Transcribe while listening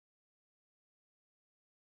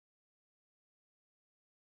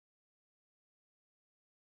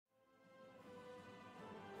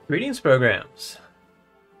Greetings, programs.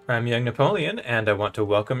 I'm Young Napoleon, and I want to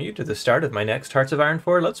welcome you to the start of my next Hearts of Iron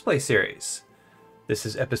 4 Let's Play series. This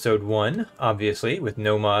is episode 1, obviously, with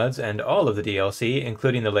no mods and all of the DLC,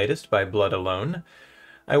 including the latest by Blood Alone.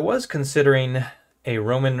 I was considering a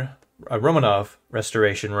Romanov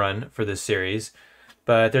restoration run for this series,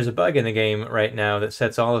 but there's a bug in the game right now that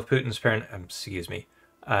sets all of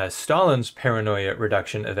Stalin's paranoia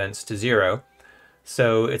reduction events to 0.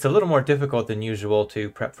 So it's a little more difficult than usual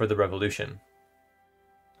to prep for the revolution.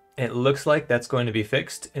 It looks like that's going to be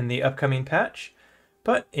fixed in the upcoming patch,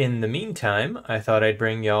 but in the meantime, I thought I'd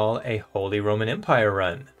bring y'all a Holy Roman Empire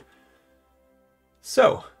run.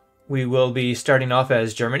 So, we will be starting off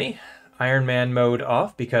as Germany, Iron Man mode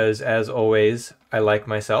off because, as always, I like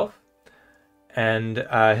myself, and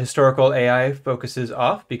historical AI focuses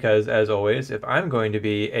off because, as always, if I'm going to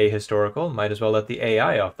be ahistorical, might as well let the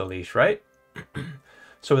AI off the leash, right?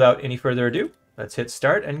 So without any further ado, let's hit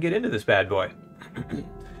start and get into this bad boy.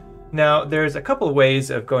 Now, there's a couple of ways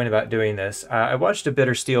of going about doing this. I watched a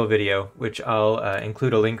Bitter Steel video, which I'll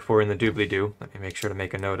include a link for in the doobly-doo. Let me make sure to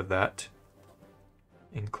make a note of that.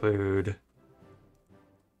 Include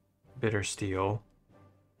Bitter Steel.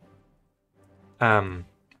 Not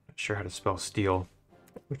sure how to spell steel,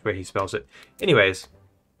 which way he spells it. Anyways,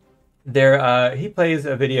 he plays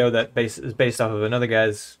a video that is based off of another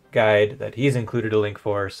guy's guide that he's included a link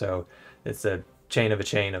for, so it's a chain of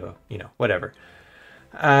a, whatever.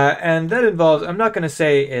 And that involves, I'm not going to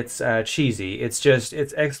say it's cheesy, it's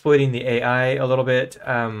exploiting the AI a little bit.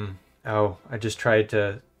 I just tried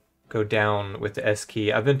to go down with the S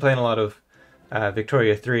key. I've been playing a lot of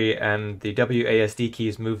Victoria 3, and the WASD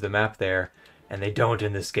keys move the map there, and they don't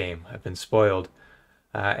in this game. I've been spoiled.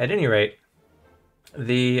 At any rate,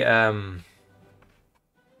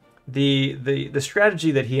 the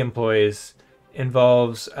strategy that he employs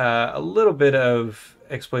involves a little bit of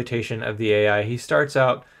exploitation of the AI. He starts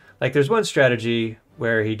out like there's one strategy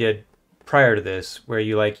where he did prior to this where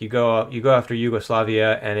you go after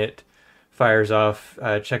Yugoslavia and it fires off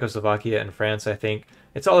Czechoslovakia and France. I think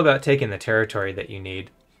it's all about taking the territory that you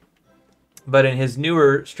need. But in his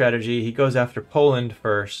newer strategy, he goes after Poland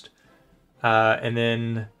first, and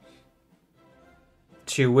then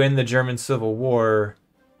to win the German Civil War,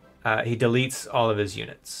 he deletes all of his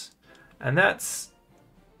units. And that's,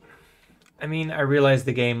 I realize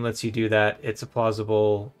the game lets you do that. It's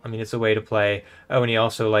it's a way to play. Oh, and he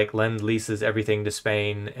also lend-leases everything to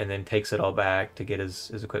Spain and then takes it all back to get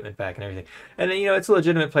his equipment back and everything. And it's a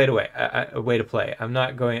legitimate a way to play. I'm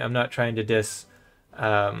not trying to diss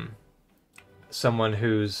someone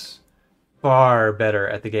who's far better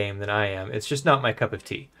at the game than I am. It's just not my cup of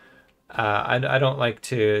tea. I don't like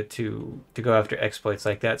to go after exploits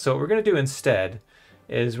like that. So what we're going to do instead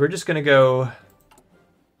is we're going to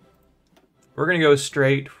go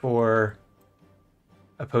straight for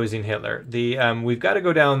opposing Hitler. We've got to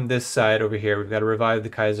go down this side over here. We've got to revive the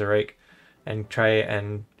Kaiserreich and try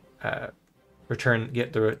and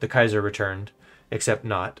get the Kaiser returned, except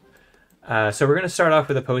not. So we're going to start off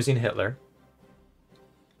with opposing Hitler.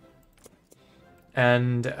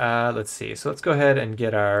 And let's see. So let's go ahead and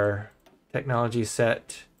get our technology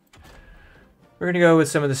set. We're going to go with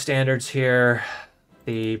some of the standards here.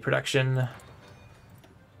 The production.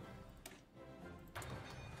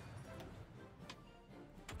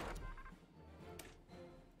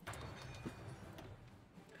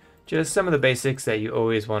 Just some of the basics that you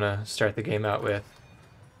always want to start the game out with.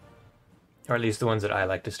 Or at least the ones that I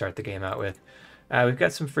like to start the game out with. We've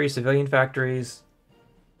got some free civilian factories.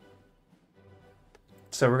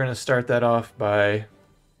 So we're going to start that off by,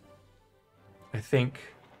 I think,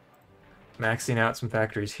 maxing out some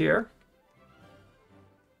factories here.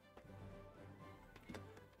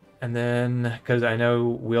 And then, because I know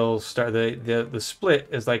we'll start, the split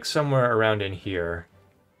is somewhere around in here.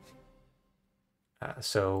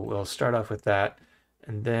 So we'll start off with that.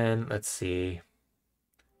 And then, let's see.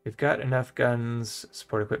 We've got enough guns,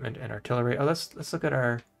 support equipment, and artillery. Oh, let's look at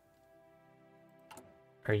our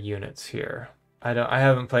units here. I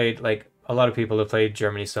haven't played, a lot of people have played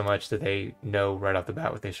Germany so much that they know right off the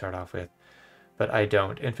bat what they start off with. But I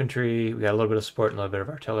don't. Infantry, we got a little bit of support and a little bit of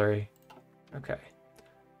artillery. Okay.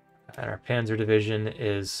 And our Panzer Division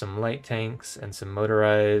is some light tanks and some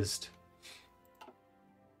motorized.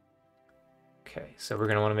 Okay, so we're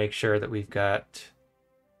going to want to make sure that we've got...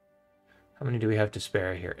 How many do we have to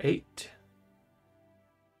spare here? 8.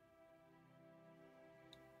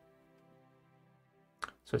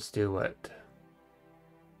 So let's do what?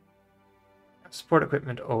 Support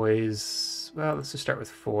equipment always, well, let's just start with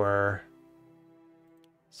 4.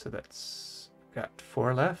 So that's got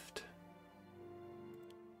 4 left.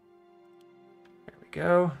 There we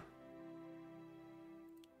go.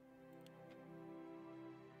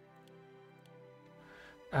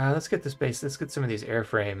 Let's get this base. Let's get some of these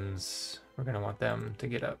airframes. We're gonna want them to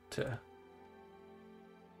get up to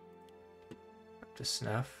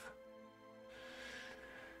snuff.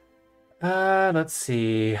 Let's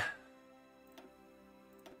see.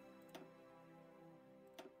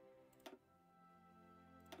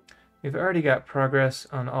 We've already got progress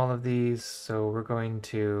on all of these, so we're going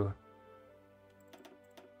to...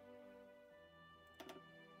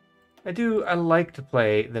 I like to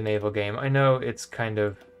play the naval game. I know it's kind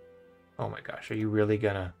of... Oh my gosh, are you really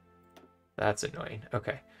gonna... That's annoying.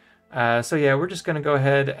 Okay. So yeah, we're just gonna go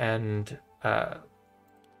ahead and...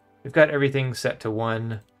 we've got everything set to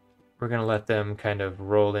 1. We're gonna let them kind of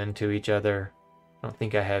roll into each other. I don't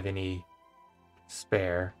think I have any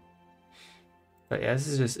spare. But yeah, this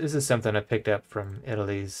is something I picked up from my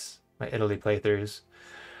Italy playthroughs.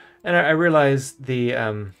 And I realized the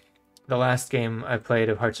last game I played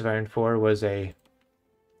of Hearts of Iron 4 was a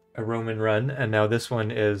Roman run, and now this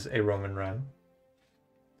one is a Roman run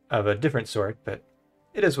of a different sort, but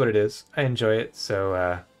it is what it is. I enjoy it,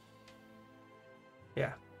 so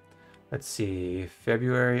yeah. Let's see,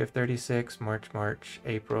 February of 36, March,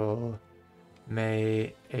 April,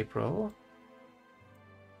 May, April.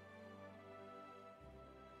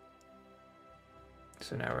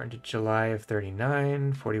 So now we're into July of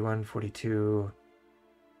 39, 41, 42,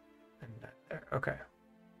 and that there. Okay.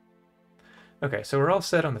 Okay, so we're all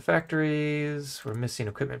set on the factories. We're missing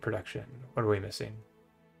equipment production. What are we missing?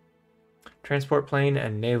 Transport plane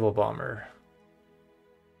and naval bomber.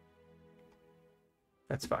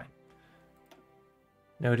 That's fine.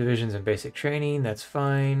 No divisions in basic training. That's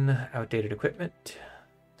fine. Outdated equipment.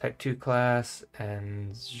 Type 2 class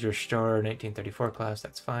and Dishonor 1934 class.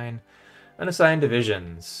 That's fine. Unassigned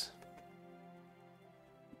divisions.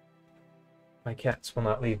 My cats will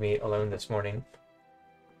not leave me alone this morning.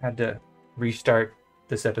 Had to restart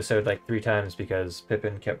this episode like 3 times because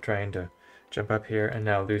Pippin kept trying to jump up here, and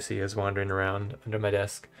now Lucy is wandering around under my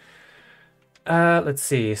desk. Let's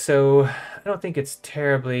see. So I don't think it's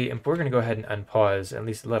terribly... We're going to go ahead and unpause, at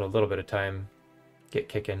least let a little bit of time get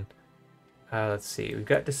kicking. Let's see. We've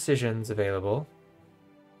got decisions available.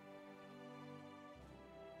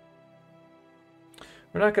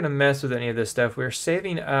 We're not going to mess with any of this stuff. We're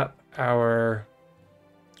saving up our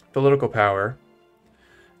political power.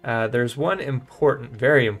 There's one important,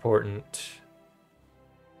 very important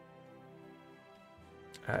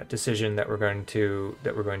decision that we're going to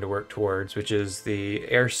work towards, which is the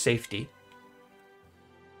air safety.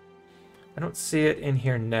 I don't see it in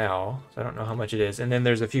here now, so I don't know how much it is. And then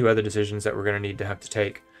there's a few other decisions that we're going to have to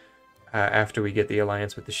take after we get the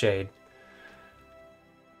alliance with the Shade.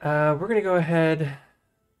 We're going to go ahead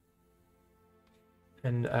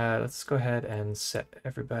and let's go ahead and set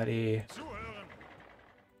everybody.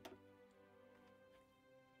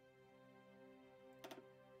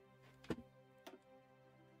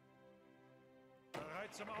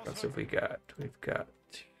 That's what we got. We've got...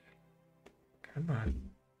 Come on.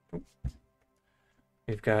 Oop.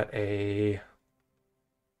 We've got a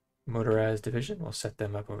motorized division. We'll set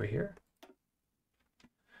them up over here.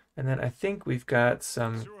 And then I think we've got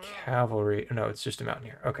some cavalry. No, it's just a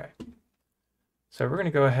mountaineer. Okay. So we're going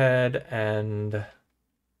to go ahead and...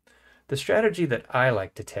 The strategy that I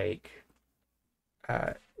like to take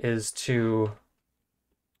is to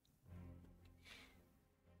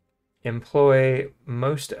employ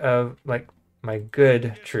most of, like, my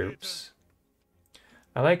good troops.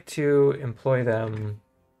 I like to employ them...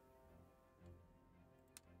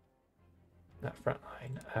 Not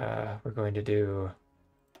frontline. We're going to do...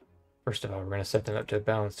 First of all, we're going to set them up to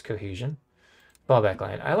balanced cohesion. Fallback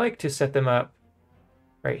line. I like to set them up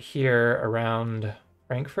right here around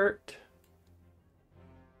Frankfurt.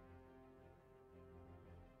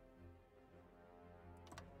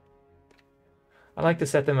 I like to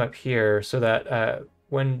set them up here so that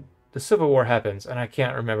when the Civil War happens, and I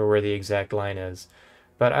can't remember where the exact line is,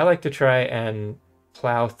 but I like to try and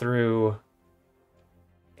plow through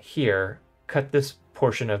here, cut this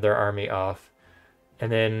portion of their army off,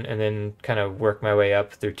 and then kind of work my way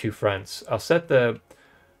up through 2 fronts. I'll set the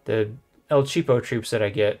El Cheapo troops that I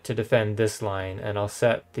get to defend this line, and I'll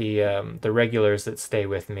set the regulars that stay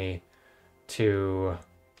with me to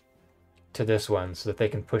this one so that they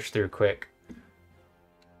can push through quick.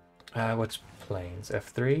 What's planes?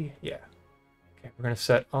 F3? Yeah. Okay, we're going to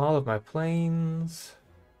set all of my planes.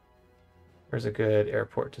 Where's a good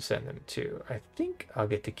airport to send them to? I think I'll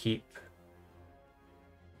get to keep...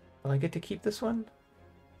 Will I get to keep this one?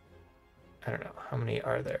 I don't know. How many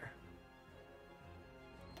are there?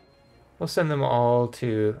 We'll send them all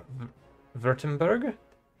to Württemberg.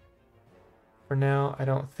 For now, I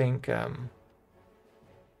don't think... I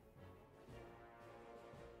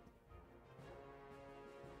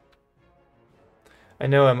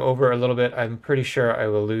know I'm over a little bit. I'm pretty sure I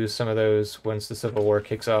will lose some of those once the Civil War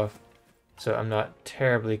kicks off. So I'm not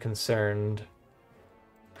terribly concerned.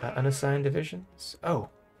 Unassigned divisions? Oh.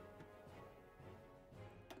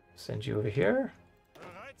 Send you over here.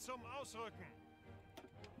 What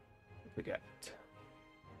we got?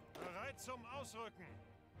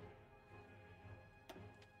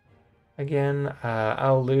 Again,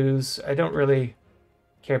 I'll lose. I don't really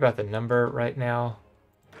care about the number right now.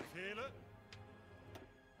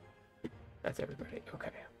 That's everybody. Okay.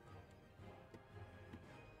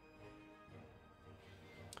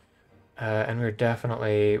 And we're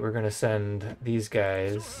going to send these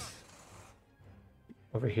guys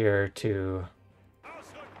over here to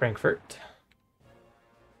Frankfurt.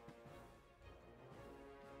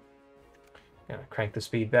 Gonna crank the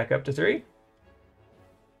speed back up to 3.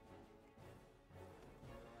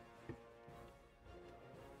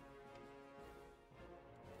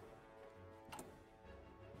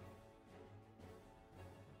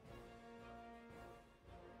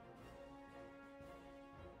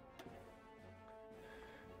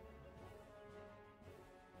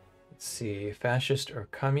 Let's see, fascist or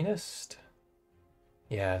communist?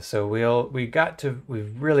 Yeah, so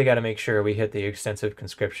we've really got to make sure we hit the extensive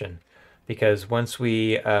conscription, because once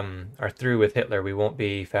we are through with Hitler, we won't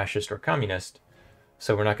be fascist or communist,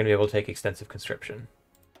 so we're not going to be able to take extensive conscription.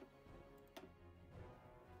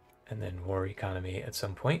 And then war economy at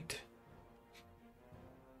some point.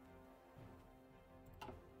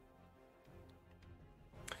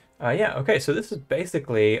 Yeah, okay, so this is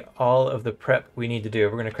basically all of the prep we need to do.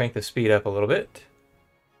 We're going to crank the speed up a little bit.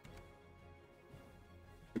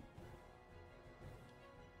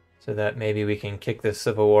 So that maybe we can kick this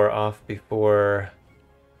Civil War off before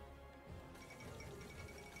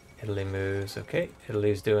Italy moves. Okay,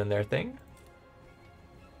 Italy's doing their thing.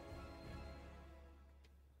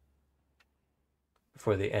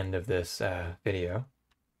 Before the end of this video.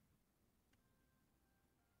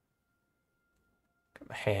 Got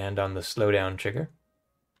my hand on the slowdown trigger.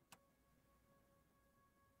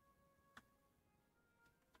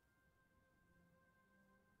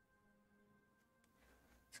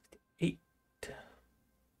 $68,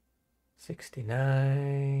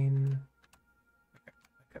 69. Back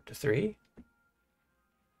up to 3.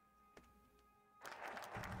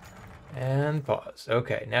 And pause.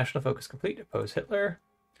 Okay, national focus complete. Oppose Hitler.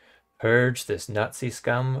 Purge this Nazi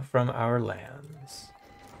scum from our lands.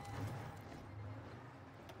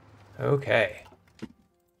 Okay.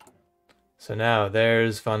 So now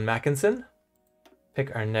there's von Mackensen.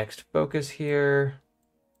 Pick our next focus here.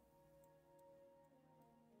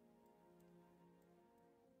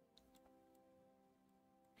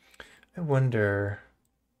 I wonder...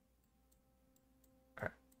 All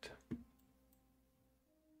right.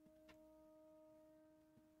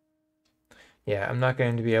 Yeah, I'm not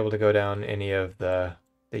going to be able to go down any of the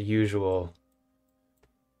usual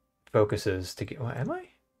focuses to get... Well, am I?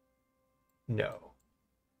 No.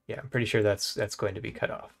 Yeah, I'm pretty sure that's going to be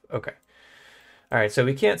cut off. Okay. All right, so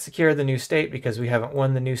we can't secure the new state because we haven't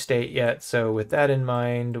won the new state yet. So with that in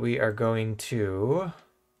mind, we are going to...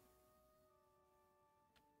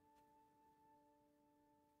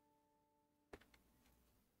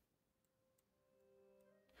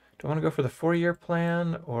 Do I want to go for the 4-year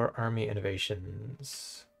plan or army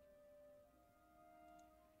innovations?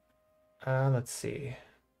 Let's see.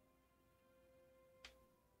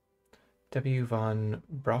 W. von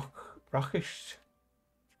Brochisch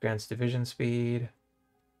grants division speed,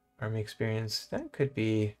 army experience. That could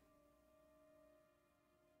be.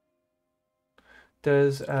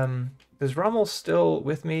 Does Rommel still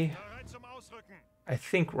with me? I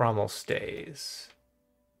think Rommel stays.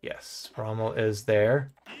 Yes, Rommel is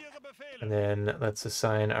there. And then let's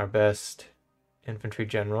assign our best infantry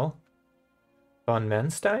general. Von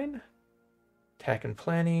Manstein. Attack and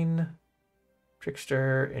planning.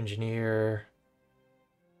 Trickster, engineer.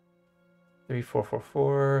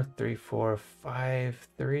 3444,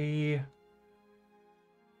 3453.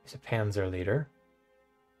 He's a panzer leader.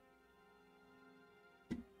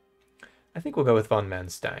 I think we'll go with von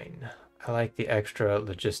Manstein. I like the extra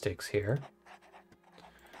logistics here.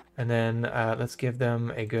 And then let's give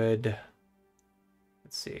them a good,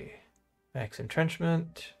 let's see, max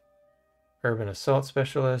entrenchment, urban assault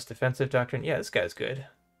specialist, defensive doctrine. Yeah, this guy's good.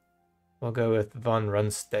 We'll go with von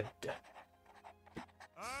Rundstedt.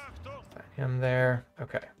 Find him there.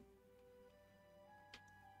 Okay.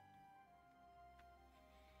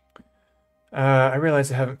 I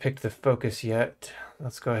realize I haven't picked the focus yet.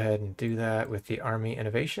 Let's go ahead and do that with the army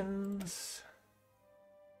innovations.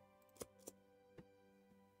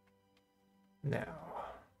 Now,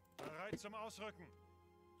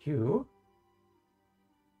 you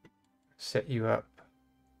set you up.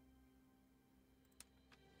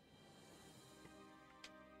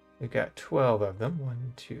 We've got 12 of them.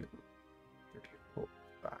 1, 2, 3, 4,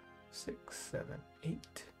 5, 6, 7,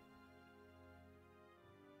 8.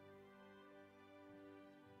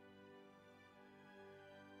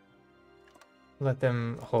 Let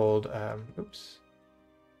them hold, oops.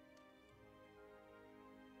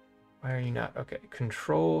 Why are you not? Okay,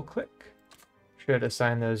 control click. Should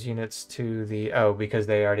assign those units to the, oh, because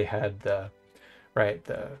they already had the, right,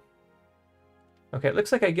 the, okay, it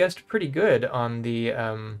looks like I guessed pretty good on the,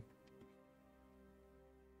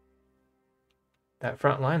 that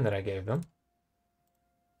front line that I gave them.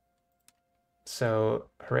 So,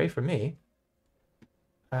 hooray for me.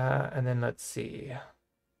 And then let's see.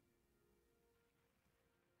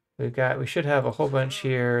 We should have a whole bunch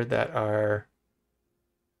here that are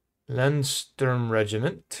Landsturm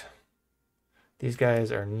Regiment. These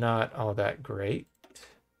guys are not all that great.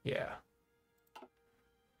 Yeah.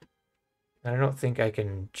 And I don't think I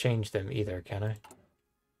can change them either, can I?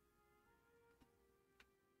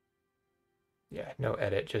 Yeah, no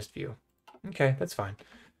edit, just view. Okay, that's fine.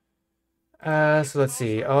 So let's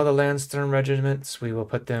see. All the Landsturm regiments, we will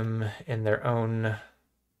put them in their own.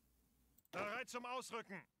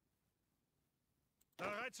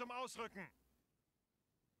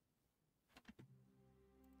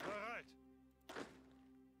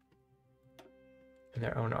 In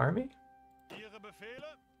their own army.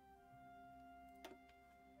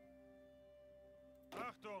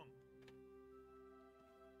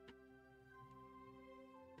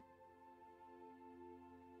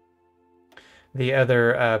 The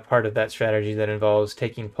other part of that strategy that involves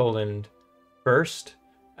taking Poland first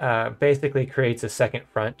basically creates a second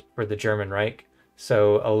front for the German Reich.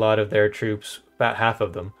 So a lot of their troops, about half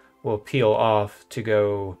of them, will peel off to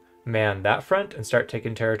go man that front and start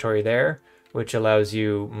taking territory there, which allows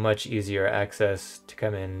you much easier access to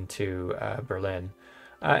come into Berlin.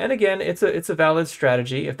 And again, it's a valid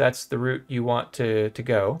strategy if that's the route you want to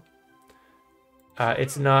go.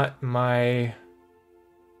 It's not my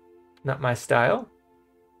style.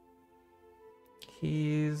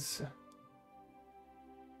 Who's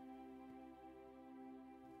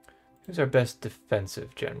our best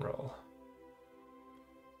defensive general?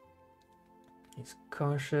 He's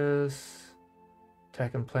cautious.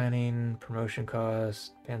 Attack and planning, promotion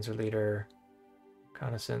cost, panzer leader,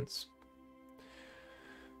 reconnaissance.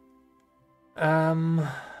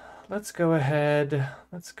 Let's go ahead.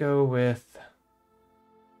 Let's go with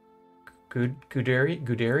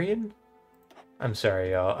Guderian? I'm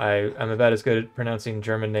sorry, y'all. I'm about as good at pronouncing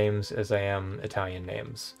German names as I am Italian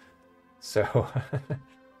names. So,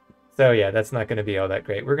 so yeah, that's not going to be all that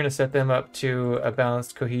great. We're going to set them up to a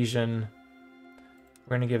balanced cohesion.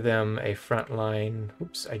 We're going to give them a front line.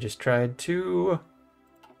 Oops, I just tried to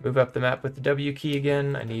move up the map with the W key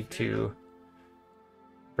again. I need to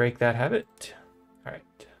break that habit. All right.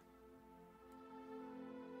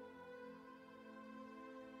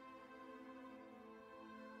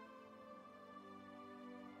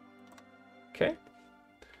 Okay.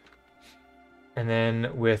 And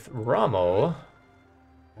then with Rommel,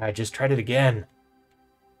 I just tried it again.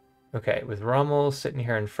 Okay, with Rommel sitting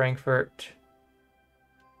here in Frankfurt,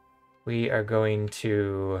 we are going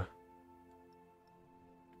to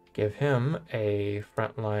give him a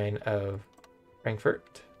front line of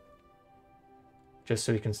Frankfurt, just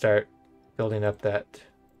so we can start building up that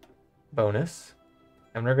bonus.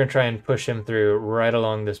 And we're going to try and push him through right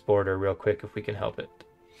along this border real quick if we can help it.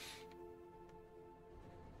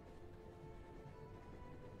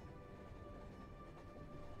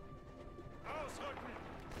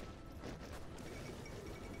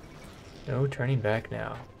 No turning back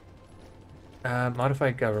now.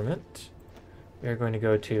 Modified government. We are going to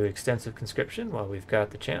go to extensive conscription while we've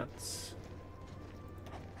got the chance.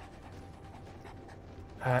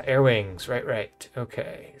 Air wings, right.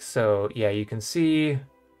 Okay, so yeah, you can see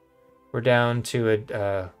we're down to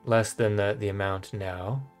a less than the amount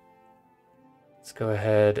now. Let's go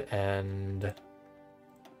ahead and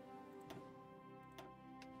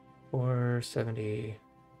 470.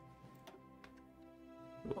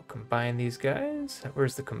 We'll combine these guys.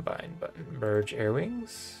 Where's the combine button? Merge air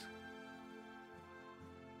wings.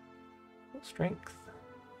 Full strength.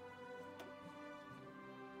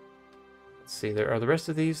 Let's see, are the rest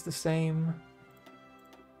of these the same?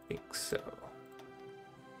 I think so.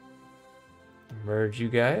 Merge you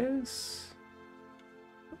guys.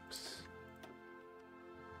 Oops.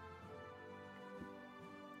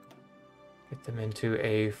 Get them into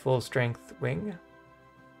a full strength wing.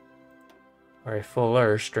 Or a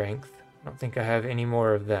fuller strength. I don't think I have any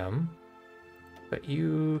more of them. But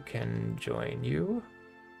you can join you.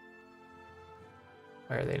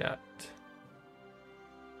 Why are they not?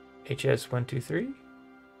 HS123?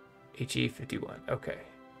 HE51. Okay.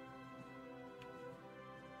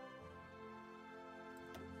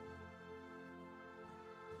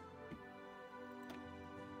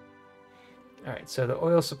 Alright, so the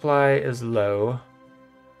oil supply is low.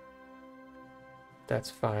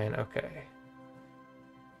 That's fine, okay.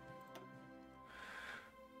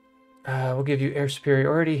 We'll give you air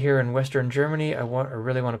superiority here in Western Germany. I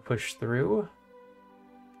really want to push through.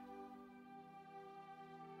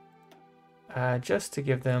 Just to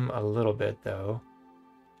give them a little bit, though.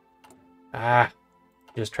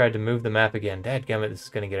 Just tried to move the map again. Dadgummit, this is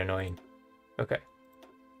going to get annoying. Okay.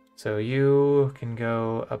 So you can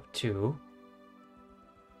go up to...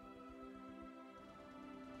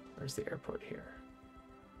 Where's the airport here?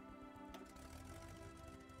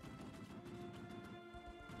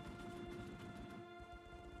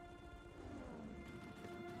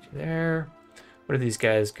 There. What are these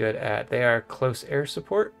guys good at? They are close air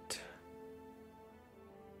support.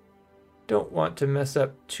 Don't want to mess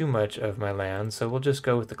up too much of my land, so we'll just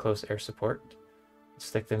go with the close air support.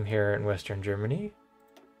 Stick them here in Western Germany.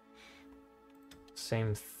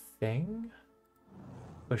 Same thing.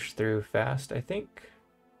 Push through fast, I think.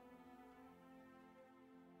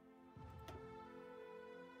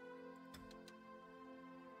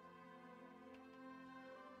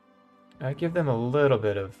 I give them a little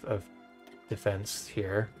bit of defense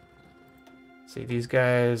here. See, these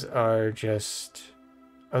guys are just...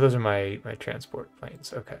 Oh, those are my transport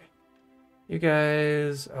planes. Okay. You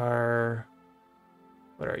guys are...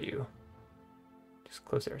 What are you? Just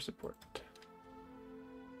close air support.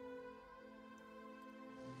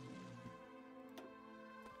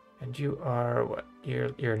 And you are what?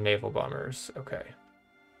 You're naval bombers. Okay.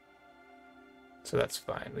 So that's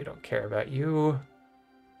fine. We don't care about you.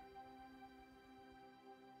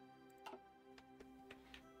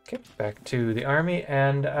 Okay, back to the army,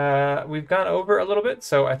 and we've gone over a little bit,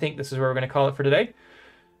 so I think this is where we're going to call it for today.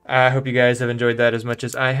 I hope you guys have enjoyed that as much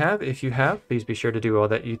as I have. If you have, please be sure to do all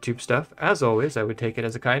that YouTube stuff. As always, I would take it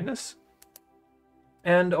as a kindness.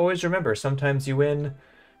 And always remember, sometimes you win,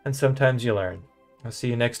 and sometimes you learn. I'll see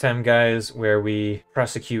you next time, guys, where we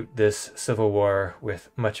prosecute this civil war with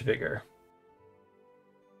much vigor.